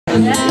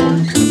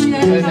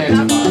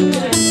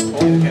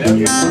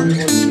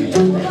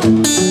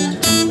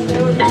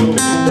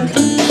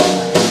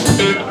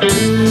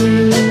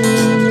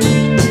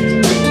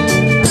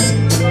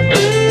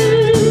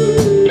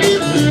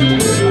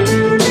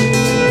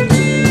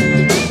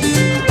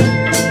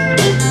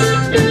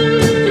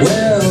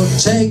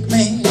Take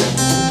me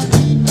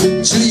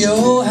to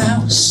your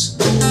house,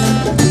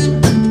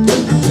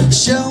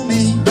 show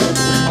me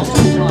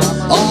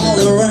all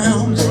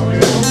around,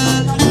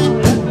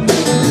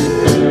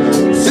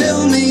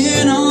 fill me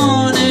in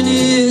on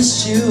any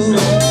issue,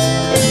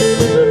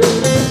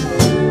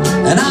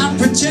 and I'll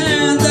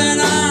pretend that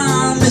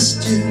I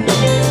missed you,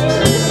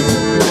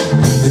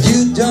 but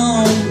you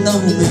don't know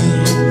me.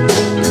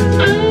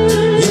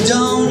 You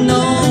don't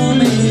know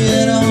me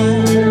at all.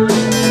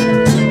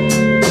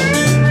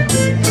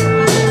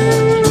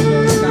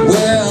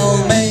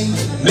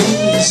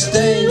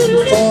 Stay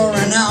for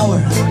an hour.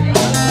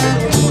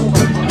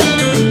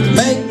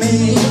 Make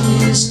me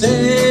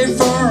stay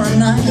for a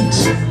night.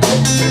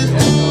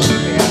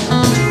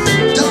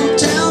 Don't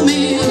tell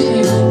me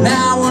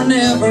now or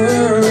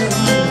never,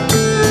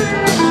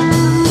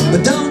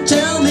 but don't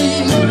tell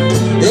me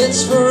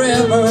it's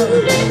forever.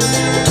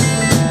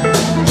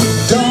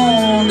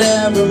 Don't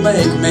ever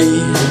make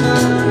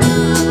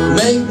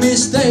me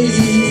stay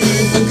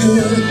for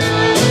good.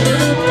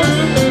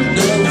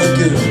 No, for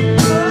good.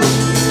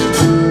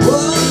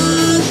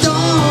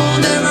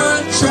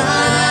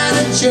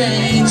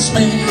 Change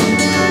me.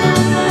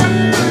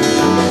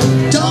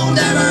 Don't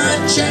ever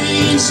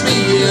change me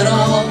at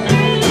all.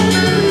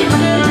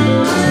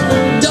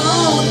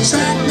 Don't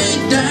track me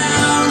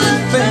down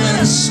and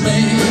fence me.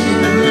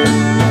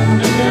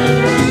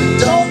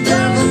 Don't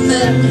ever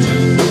make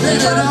me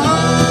at all.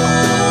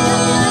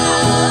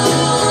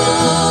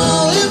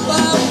 If I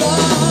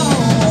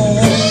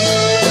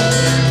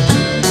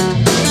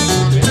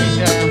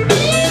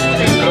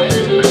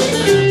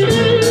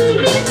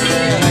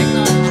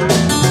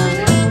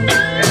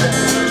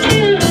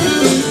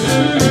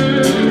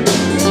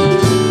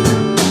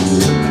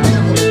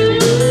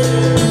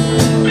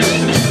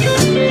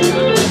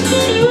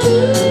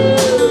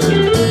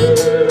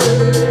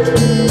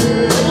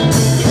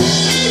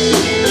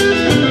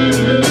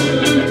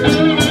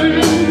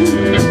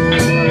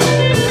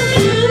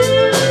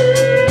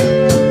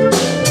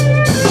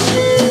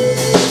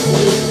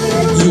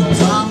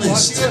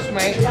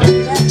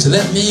to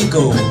let me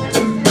go,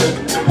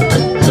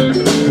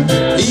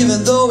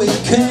 even though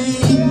it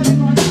came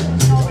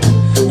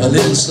a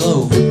little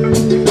slow.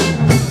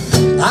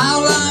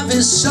 Our life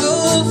is so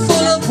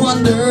full of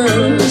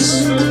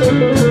wonders,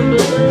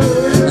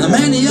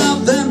 many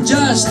of them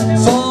just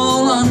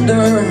fall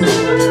under.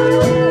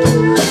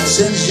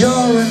 Since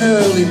you're an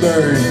early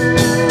bird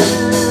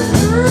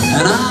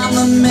and I'm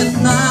a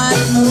midnight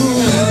moon,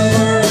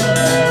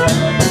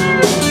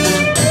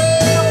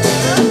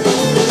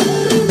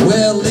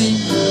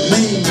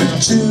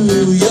 to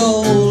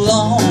your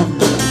lawn,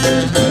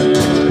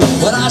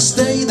 but I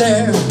stay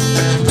there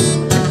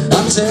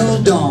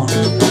until dawn,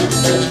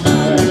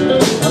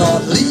 or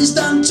at least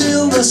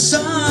until the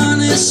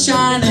sun is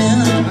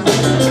shining.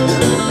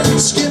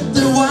 Skip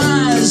the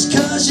wise,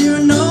 'cause you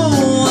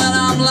know that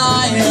I'm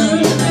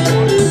lying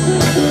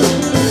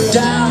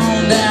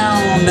down,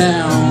 down,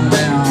 down,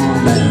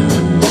 down, down,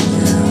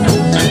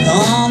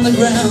 on the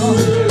ground.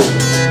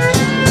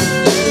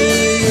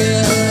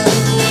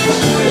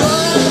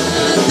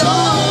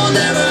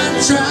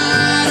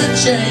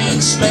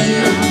 Change me.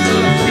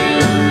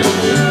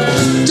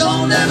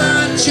 Don't ever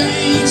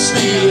change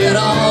me at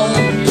all.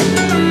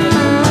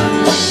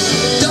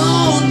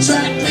 Don't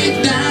track me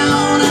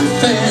down and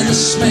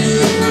fence me.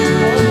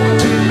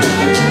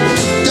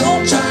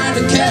 Don't try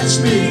to catch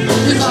me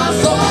if I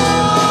fall.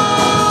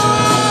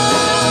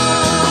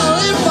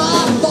 If I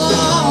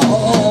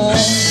fall.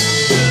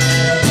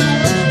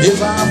 If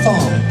I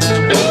fall.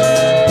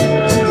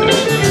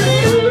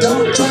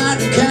 Don't try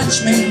to catch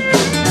me.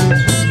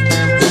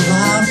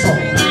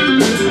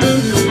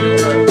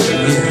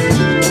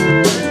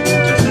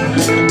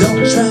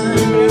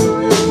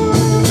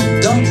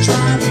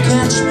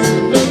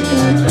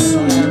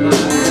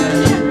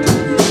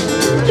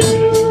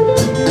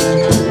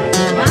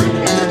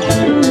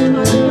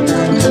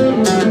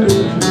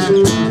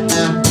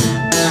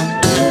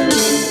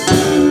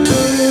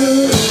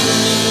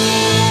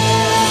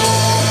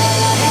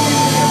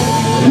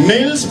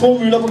 Niels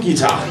på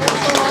guitar.